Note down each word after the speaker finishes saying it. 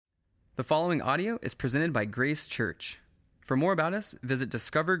The following audio is presented by Grace Church. For more about us, visit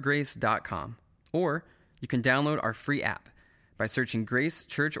discovergrace.com, or you can download our free app by searching Grace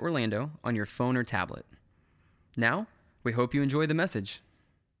Church Orlando on your phone or tablet. Now, we hope you enjoy the message.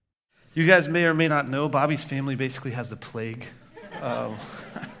 You guys may or may not know, Bobby's family basically has the plague. And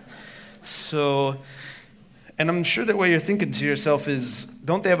I'm sure that what you're thinking to yourself is,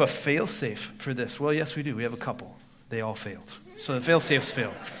 don't they have a fail-safe for this? Well, yes, we do. We have a couple. They all failed. So the fail-safes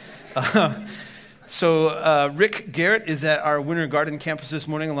failed. Rick Garrett is at our Winter Garden campus this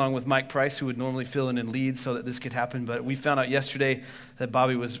morning, along with Mike Price, who would normally fill in Leeds so that this could happen. But we found out yesterday that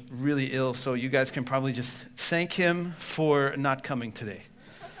Bobby was really ill, so you guys can probably just thank him for not coming today.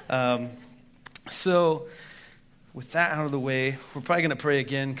 With that out of the way, we're probably going to pray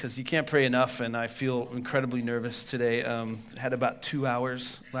again because you can't pray enough, and I feel incredibly nervous today. Had about 2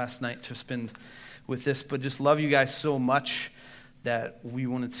 hours last night to spend with this, but just love you guys so much that we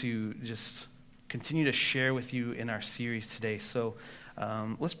wanted to just continue to share with you in our series today. So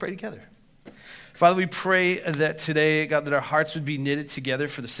let's pray together. Father, we pray that today, God, that our hearts would be knitted together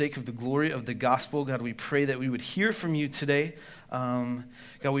for the sake of the glory of the gospel. God, we pray that we would hear from you today. God,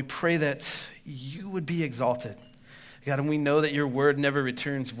 we pray that you would be exalted. God, and we know that your word never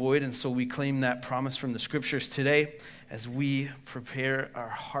returns void, and so we claim that promise from the scriptures today as we prepare our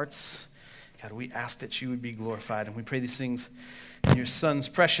hearts. God, we ask that you would be glorified, and we pray these things in your Son's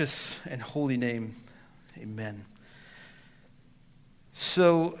precious and holy name. Amen.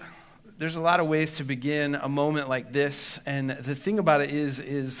 So there's a lot of ways to begin a moment like this, and the thing about it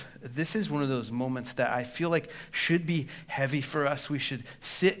is this is one of those moments that I feel like should be heavy for us. We should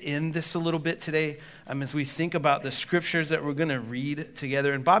sit in this a little bit today as we think about the scriptures that we're going to read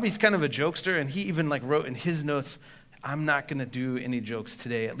together. And Bobby's kind of a jokester, and he even wrote in his notes, I'm not going to do any jokes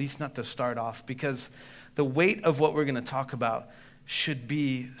today, at least not to start off, because the weight of what we're going to talk about should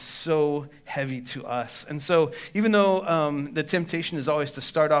be so heavy to us. And so even though the temptation is always to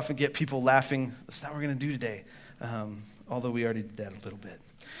start off and get people laughing, that's not what we're going to do today, although we already did that a little bit.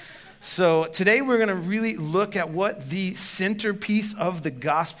 So today we're going to really look at what the centerpiece of the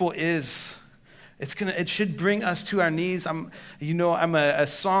gospel is. It should bring us to our knees. I'm a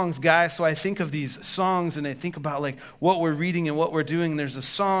songs guy, so I think of these songs and I think about like what we're reading and what we're doing. There's a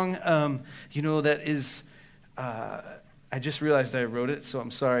song, that is. I just realized I wrote it, so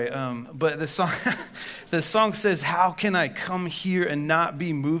I'm sorry. But the song says, "How can I come here and not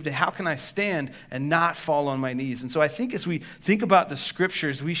be moved? And how can I stand and not fall on my knees?" And so I think as we think about the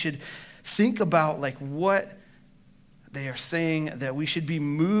scriptures, we should think about like what they are saying, that we should be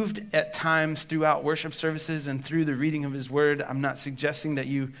moved at times throughout worship services and through the reading of his word. I'm not suggesting that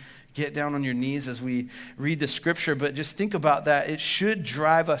you get down on your knees as we read the scripture, but just think about that. It should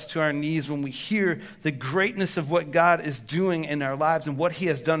drive us to our knees when we hear the greatness of what God is doing in our lives and what he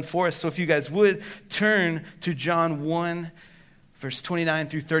has done for us. So if you guys would turn to John 1, verse 29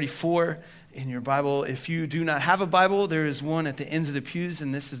 through 34 in your Bible. If you do not have a Bible, there is one at the ends of the pews,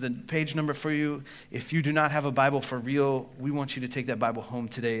 and this is the page number for you. If you do not have a Bible for real, we want you to take that Bible home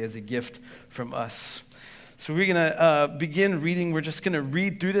today as a gift from us. So we're going to begin reading. We're just going to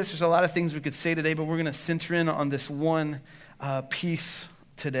read through this. There's a lot of things we could say today, but we're going to center in on this one piece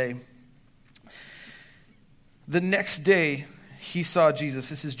today. The next day, he saw Jesus,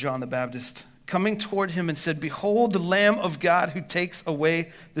 this is John the Baptist, coming toward him and said, "Behold, the Lamb of God who takes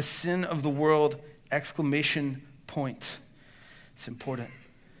away the sin of the world!" Exclamation point. It's important.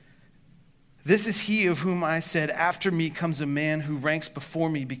 "This is he of whom I said, after me comes a man who ranks before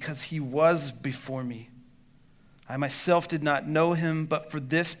me because he was before me. I myself did not know him, but for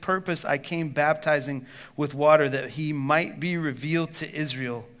this purpose I came baptizing with water, that he might be revealed to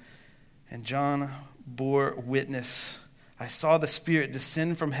Israel." And John bore witness. "I saw the Spirit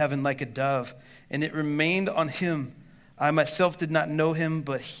descend from heaven like a dove, and it remained on him. I myself did not know him,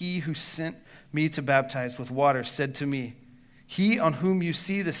 but he who sent me to baptize with water said to me, 'He on whom you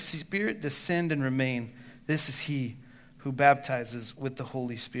see the Spirit descend and remain, this is he who baptizes with the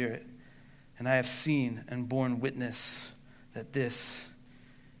Holy Spirit. And I have seen and borne witness that this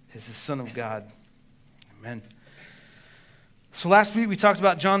is the Son of God.'" Amen. So last week we talked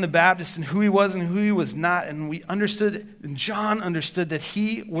about John the Baptist and who he was and who he was not. And John understood that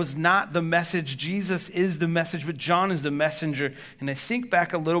he was not the message. Jesus is the message, but John is the messenger. And I think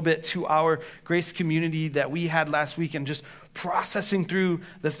back a little bit to our grace community that we had last week and just processing through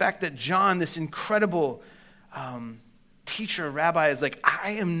the fact that John, this incredible teacher, rabbi, is like,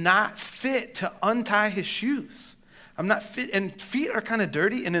 I am not fit to untie his shoes. I'm not fit, and feet are kind of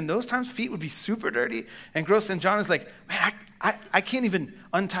dirty, and in those times, feet would be super dirty and gross, and John is like, man, I can't even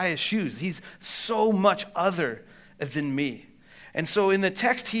untie his shoes. He's so much other than me. And so in the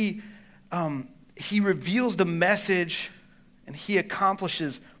text, he he reveals the message and he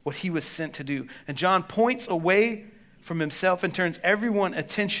accomplishes what he was sent to do. And John points away from himself and turns everyone's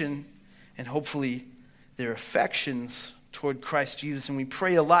attention and hopefully their affections toward Christ Jesus. And we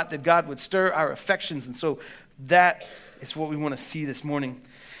pray a lot that God would stir our affections. And so that is what we want to see this morning.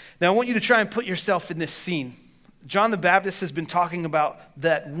 Now I want you to try and put yourself in this scene. John the Baptist has been talking about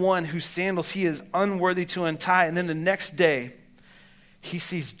that one whose sandals he is unworthy to untie. And then the next day, he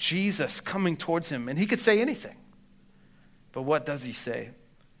sees Jesus coming towards him. And he could say anything. But what does he say?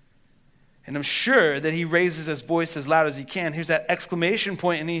 And I'm sure that he raises his voice as loud as he can. Here's that exclamation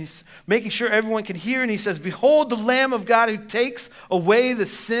point, and he's making sure everyone can hear. And he says, "Behold the Lamb of God who takes away the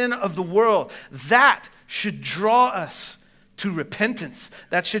sin of the world." That should draw us to repentance.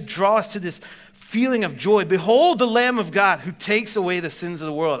 That should draw us to this feeling of joy. Behold the Lamb of God who takes away the sins of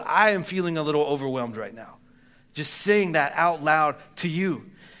the world. I am feeling a little overwhelmed right now, just saying that out loud to you.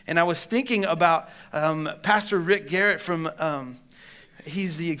 And I was thinking about Pastor Rick Garrett from...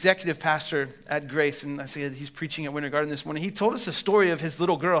 He's the executive pastor at Grace, and I said he's preaching at Winter Garden this morning. He told us a story of his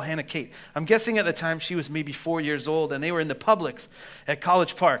little girl, Hannah Kate. I'm guessing at the time she was maybe 4 years old, and they were in the Publix at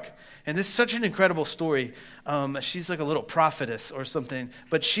College Park. And this is such an incredible story. She's like a little prophetess or something,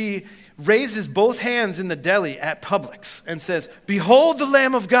 but she raises both hands in the deli at Publix and says, "Behold the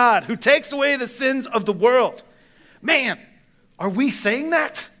Lamb of God who takes away the sins of the world." Man, are we saying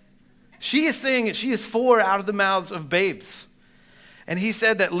that? She is saying it. She is 4 out of the mouths of babes. And he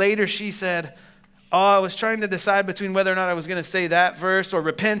said that later she said, "Oh, I was trying to decide between whether or not I was going to say that verse or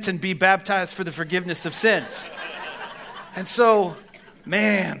repent and be baptized for the forgiveness of sins." And so,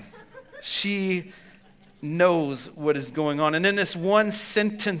 man, she knows what is going on. And then this one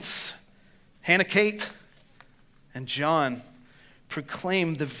sentence, Hannah Kate and John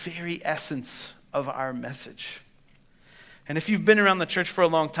proclaim the very essence of our message. And if you've been around the church for a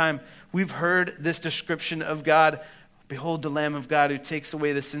long time, we've heard this description of God. Behold the Lamb of God who takes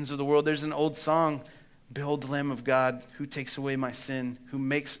away the sins of the world. There's an old song, "Behold the Lamb of God who takes away my sin, who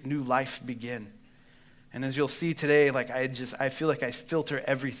makes new life begin." And as you'll see today, I feel like I filter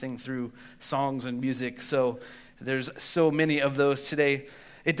everything through songs and music. So there's so many of those today.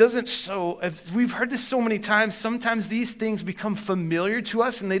 We've heard this so many times, sometimes these things become familiar to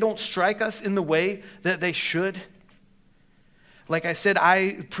us and they don't strike us in the way that they should. Like I said,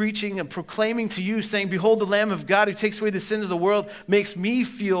 preaching and proclaiming to you, saying, "Behold the Lamb of God who takes away the sins of the world," makes me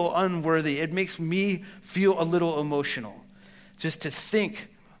feel unworthy. It makes me feel a little emotional. Just to think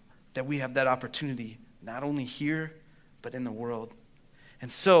that we have that opportunity, not only here, but in the world.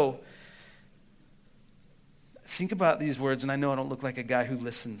 And so, think about these words, and I know I don't look like a guy who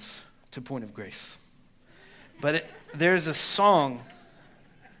listens to Point of Grace. But there's a song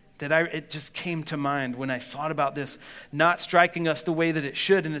that it just came to mind when I thought about this not striking us the way that it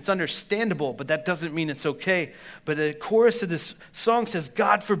should. And it's understandable, but that doesn't mean it's okay. But the chorus of this song says,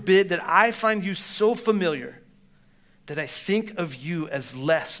 "God forbid that I find you so familiar that I think of you as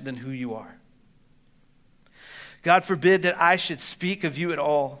less than who you are. God forbid that I should speak of you at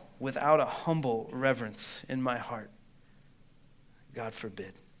all without a humble reverence in my heart. God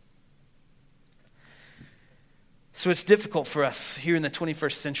forbid." So it's difficult for us here in the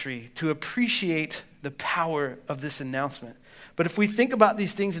 21st century to appreciate the power of this announcement. But if we think about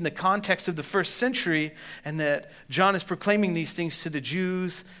these things in the context of the first century and that John is proclaiming these things to the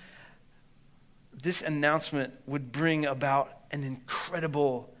Jews, this announcement would bring about an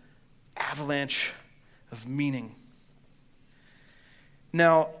incredible avalanche of meaning.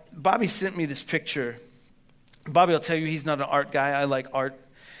 Now, Bobby sent me this picture. Bobby will tell you he's not an art guy. I like art.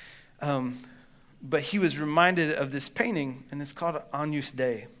 But he was reminded of this painting, and it's called Agnus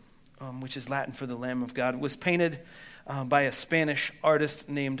Dei, which is Latin for the Lamb of God. It was painted by a Spanish artist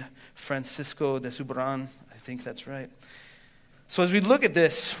named Francisco de Zurbarán. I think that's right. So as we look at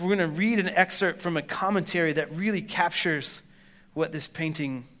this, we're going to read an excerpt from a commentary that really captures what this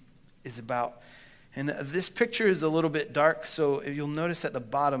painting is about. And this picture is a little bit dark, so you'll notice at the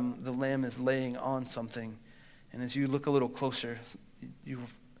bottom, the lamb is laying on something. And as you look a little closer, you'll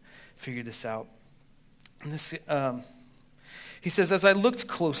figure this out. And this, he says, "As I looked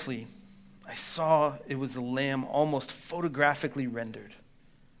closely, I saw it was a lamb almost photographically rendered.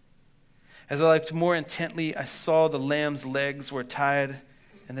 As I looked more intently, I saw the lamb's legs were tied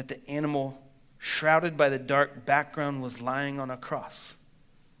and that the animal, shrouded by the dark background, was lying on a cross.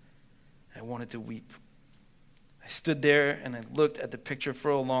 I wanted to weep. I stood there and I looked at the picture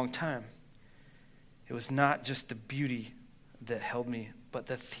for a long time. It was not just the beauty that held me, but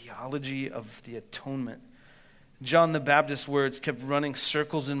the theology of the atonement. John the Baptist's words kept running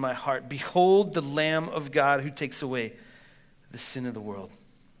circles in my heart. Behold the Lamb of God who takes away the sin of the world."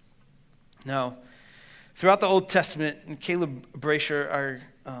 Now, throughout the Old Testament, and Caleb Brasher, our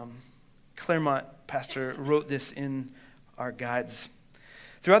Claremont pastor, wrote this in our guides.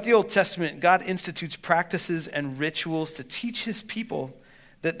 Throughout the Old Testament, God institutes practices and rituals to teach his people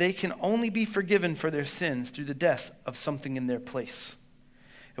that they can only be forgiven for their sins through the death of something in their place.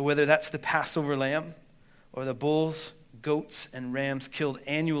 And whether that's the Passover lamb or the bulls, goats, and rams killed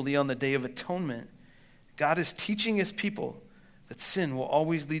annually on the Day of Atonement, God is teaching his people that sin will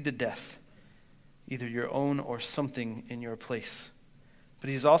always lead to death, either your own or something in your place. But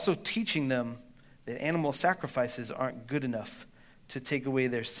he's also teaching them that animal sacrifices aren't good enough to take away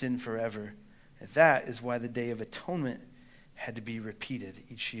their sin forever. And that is why the Day of Atonement had to be repeated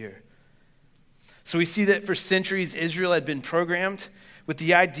each year. So we see that for centuries, Israel had been programmed with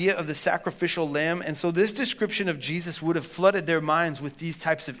the idea of the sacrificial lamb. And so this description of Jesus would have flooded their minds with these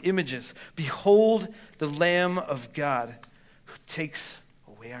types of images. Behold the Lamb of God who takes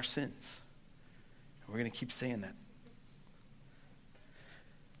away our sins. And we're going to keep saying that.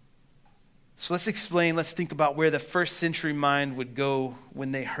 So let's think about where the first century mind would go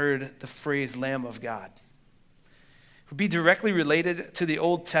when they heard the phrase Lamb of God. It would be directly related to the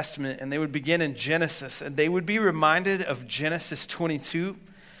Old Testament, and they would begin in Genesis, and they would be reminded of Genesis 22,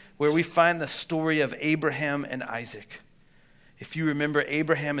 where we find the story of Abraham and Isaac. If you remember,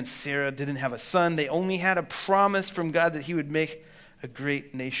 Abraham and Sarah didn't have a son. They only had a promise from God that he would make a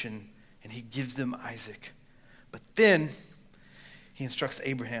great nation, and he gives them Isaac. But then he instructs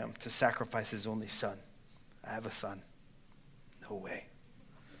Abraham to sacrifice his only son. I have a son. No way.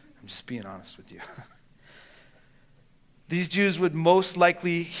 I'm just being honest with you. These Jews would most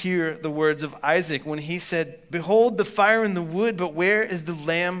likely hear the words of Isaac when he said, "Behold the fire and the wood, but where is the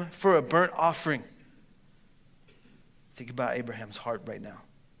lamb for a burnt offering?" Think about Abraham's heart right now.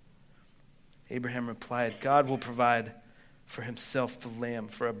 Abraham replied, "God will provide for himself the lamb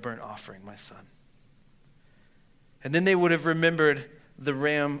for a burnt offering, my son." And then they would have remembered the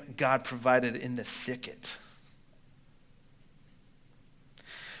ram God provided in the thicket.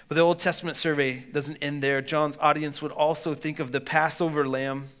 But the Old Testament survey doesn't end there. John's audience would also think of the Passover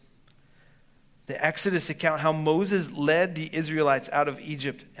lamb, the Exodus account, how Moses led the Israelites out of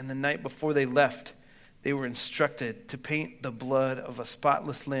Egypt, and the night before they left, they were instructed to paint the blood of a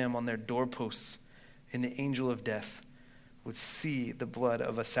spotless lamb on their doorposts, and the angel of death would see the blood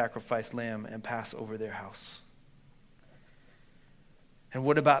of a sacrificed lamb and pass over their house. And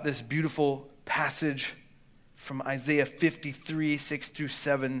what about this beautiful passage from Isaiah 53, 6 through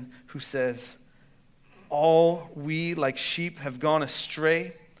 7, who says, "All we like sheep have gone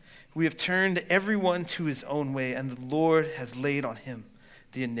astray. We have turned everyone to his own way, and the Lord has laid on him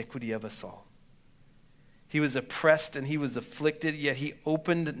the iniquity of us all. He was oppressed and he was afflicted, yet he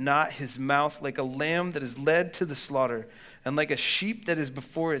opened not his mouth. Like a lamb that is led to the slaughter, and like a sheep that is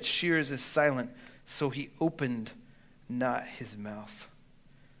before its shearers is silent, so he opened not his mouth."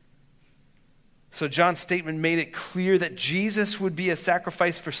 So John's statement made it clear that Jesus would be a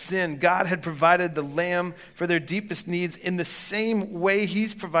sacrifice for sin. God had provided the lamb for their deepest needs in the same way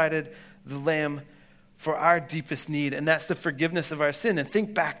he's provided the lamb for our deepest need, and that's the forgiveness of our sin. And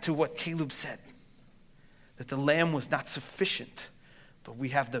think back to what Caleb said, that the lamb was not sufficient, but we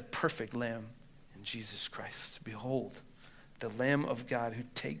have the perfect lamb in Jesus Christ. Behold, the Lamb of God who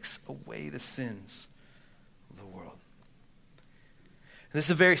takes away the sins of the world. And this is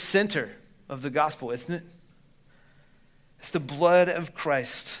the very center of the gospel, isn't it? It's the blood of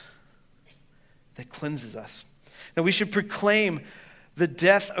Christ that cleanses us. Now we should proclaim the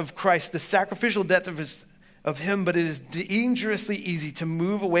death of Christ, the sacrificial death of him, but it is dangerously easy to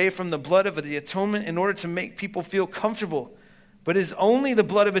move away from the blood of the atonement in order to make people feel comfortable. But it is only the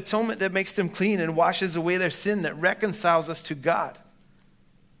blood of atonement that makes them clean and washes away their sin, that reconciles us to God.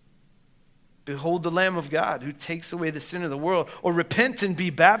 Behold the Lamb of God who takes away the sin of the world. Or repent and be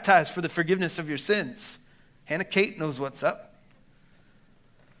baptized for the forgiveness of your sins. Hannah Kate knows what's up.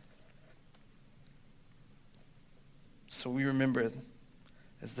 So we remember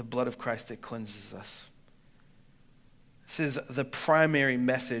as the blood of Christ that cleanses us. This is the primary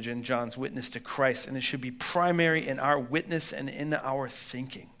message in John's witness to Christ, and it should be primary in our witness and in our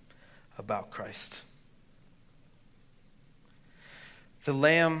thinking about Christ. The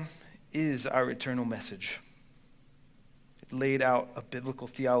Lamb is our eternal message. It laid out a biblical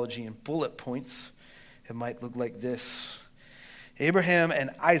theology in bullet points. It might look like this. Abraham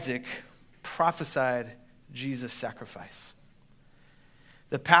and Isaac prophesied Jesus' sacrifice.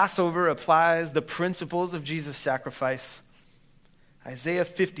 The Passover applies the principles of Jesus' sacrifice. Isaiah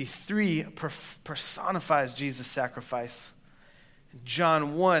 53 personifies Jesus' sacrifice. In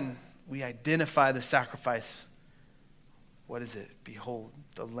John 1, we identify the sacrifice what is it? Behold,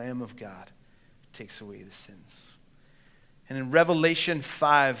 the Lamb of God takes away the sins. And in Revelation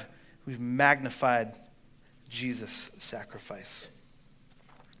 5, we've magnified Jesus' sacrifice.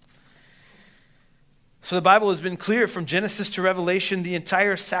 So the Bible has been clear from Genesis to Revelation. The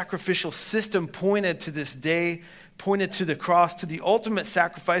entire sacrificial system pointed to this day, pointed to the cross, to the ultimate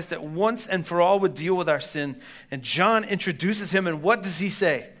sacrifice that once and for all would deal with our sin. And John introduces him, and what does he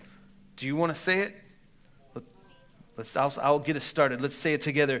say? Do you want to say it? I'll get us started. Let's say it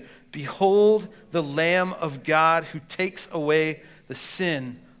together. Behold the Lamb of God who takes away the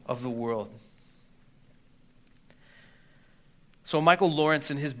sin of the world. So Michael Lawrence,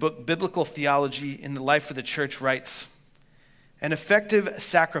 in his book, Biblical Theology in the Life of the Church, writes, an effective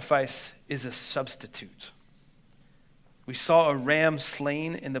sacrifice is a substitute. We saw a ram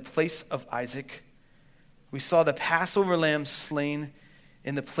slain in the place of Isaac. We saw the Passover lamb slain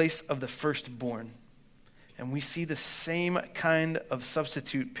in the place of the firstborn. And we see the same kind of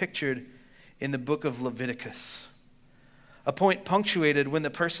substitute pictured in the book of Leviticus. A point punctuated when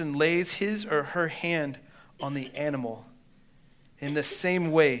the person lays his or her hand on the animal. In the same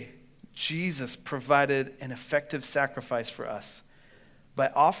way, Jesus provided an effective sacrifice for us by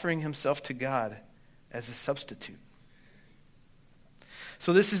offering himself to God as a substitute.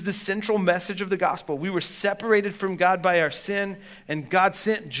 So this is the central message of the gospel. We were separated from God by our sin, and God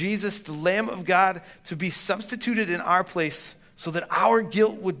sent Jesus, the Lamb of God, to be substituted in our place so that our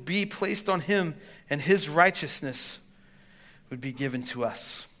guilt would be placed on him and his righteousness would be given to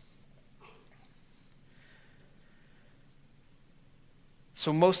us.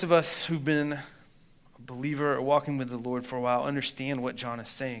 So most of us who've been a believer or walking with the Lord for a while understand what John is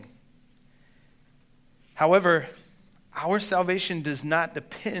saying. However, our salvation does not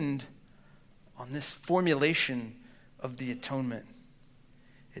depend on this formulation of the atonement.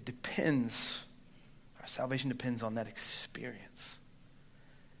 Our salvation depends on that experience.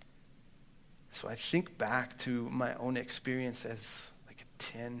 So I think back to my own experience as like a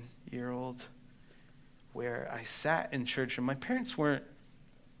 10-year-old where I sat in church and my parents weren't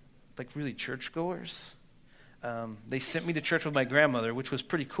like really churchgoers. They sent me to church with my grandmother, which was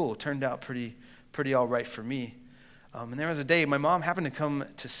pretty cool. It turned out pretty all right for me. And there was a day my mom happened to come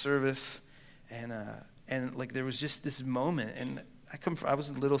to service, and like there was just this moment. And I was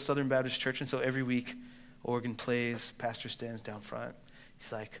in a little Southern Baptist church, and so every week, organ plays, pastor stands down front.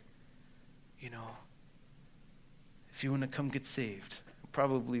 He's like, if you want to come get saved,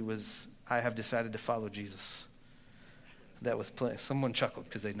 probably was I have decided to follow Jesus. That was playing. Someone chuckled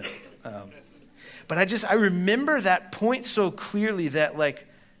because they know. But I remember that point so clearly that like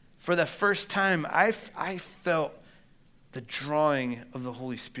for the first time I felt the drawing of the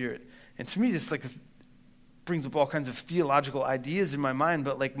Holy Spirit. And to me this like brings up all kinds of theological ideas in my mind.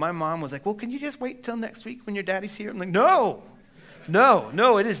 But like my mom was like, well, can you just wait till next week when your daddy's here? I'm like, no,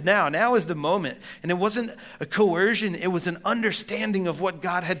 it is now. Now is the moment. And it wasn't a coercion. It was an understanding of what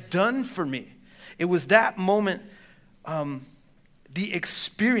God had done for me. It was that moment, the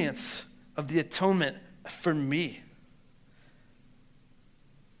experience of the atonement for me.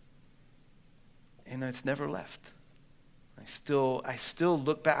 And it's never left. I still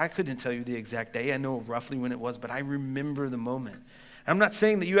look back. I couldn't tell you the exact day. I know roughly when it was, but I remember the moment. I'm not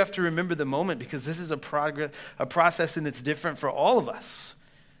saying that you have to remember the moment because this is a process and it's different for all of us,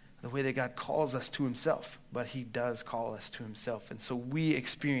 the way that God calls us to himself. But he does call us to himself. And so we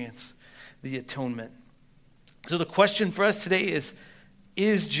experience the atonement. So the question for us today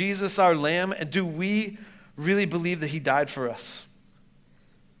is Jesus our Lamb? And do we really believe that he died for us?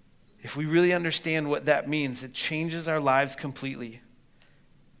 If we really understand what that means, it changes our lives completely.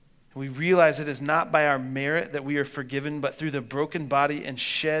 We realize it is not by our merit that we are forgiven, but through the broken body and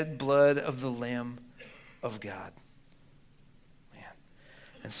shed blood of the Lamb of God. Man.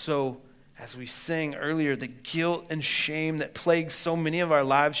 And so, as we sang earlier, the guilt and shame that plagues so many of our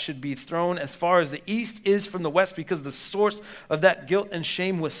lives should be thrown as far as the east is from the west, because the source of that guilt and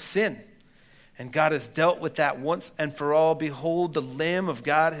shame was sin. And God has dealt with that once and for all. Behold, the Lamb of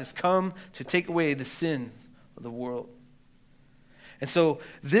God has come to take away the sin of the world. And so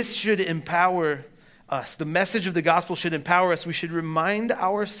this should empower us. The message of the gospel should empower us. We should remind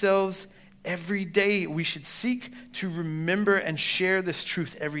ourselves every day. We should seek to remember and share this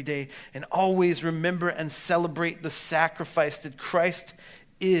truth every day, and always remember and celebrate the sacrifice that Christ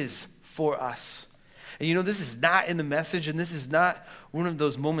is for us. And this is not in the message, and this is not one of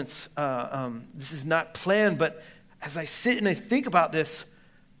those moments, this is not planned, but as I sit and I think about this,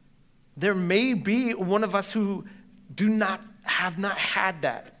 there may be one of us who have not had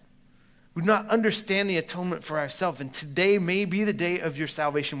that. We do not understand the atonement for ourselves. And today may be the day of your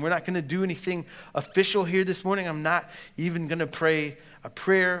salvation. We're not going to do anything official here this morning. I'm not even going to pray a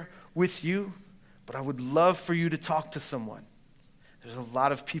prayer with you, but I would love for you to talk to someone. There's a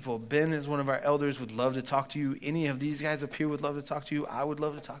lot of people. Ben is one of our elders, would love to talk to you. Any of these guys up here would love to talk to you. I would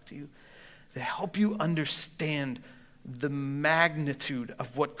love to talk to you. They help you understand the magnitude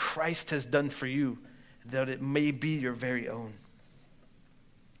of what Christ has done for you, that it may be your very own.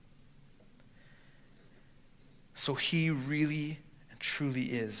 So he really and truly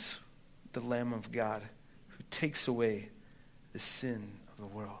is the Lamb of God who takes away the sin of the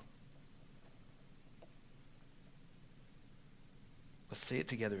world. Let's say it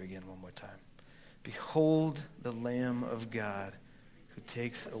together again one more time. Behold the Lamb of God who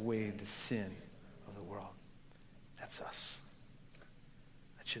takes away the sin of the world. That's us.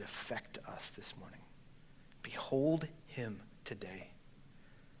 That should affect us this morning. Behold him today.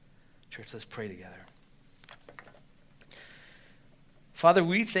 Church, let's pray together. Father,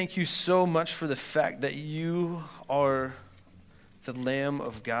 we thank you so much for the fact that you are the Lamb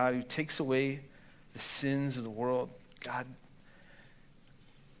of God who takes away the sins of the world. God,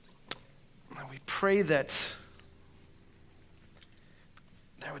 we pray that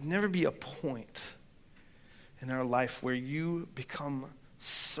there would never be a point in our life where you become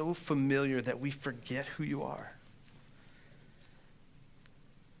so familiar that we forget who you are.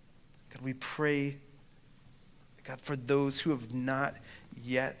 God, we pray, God, for those who have not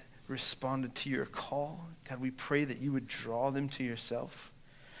yet responded to your call. God, we pray that you would draw them to yourself.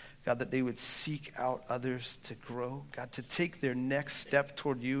 God, that they would seek out others to grow. God, to take their next step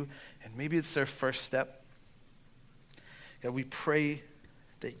toward you, and maybe it's their first step. God, we pray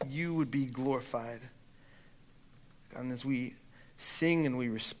that you would be glorified. God, and as we sing and we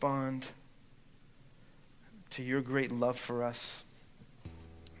respond to your great love for us,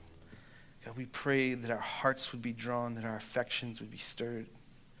 God, we pray that our hearts would be drawn, that our affections would be stirred,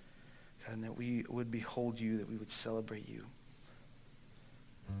 God, and that we would behold you, that we would celebrate you.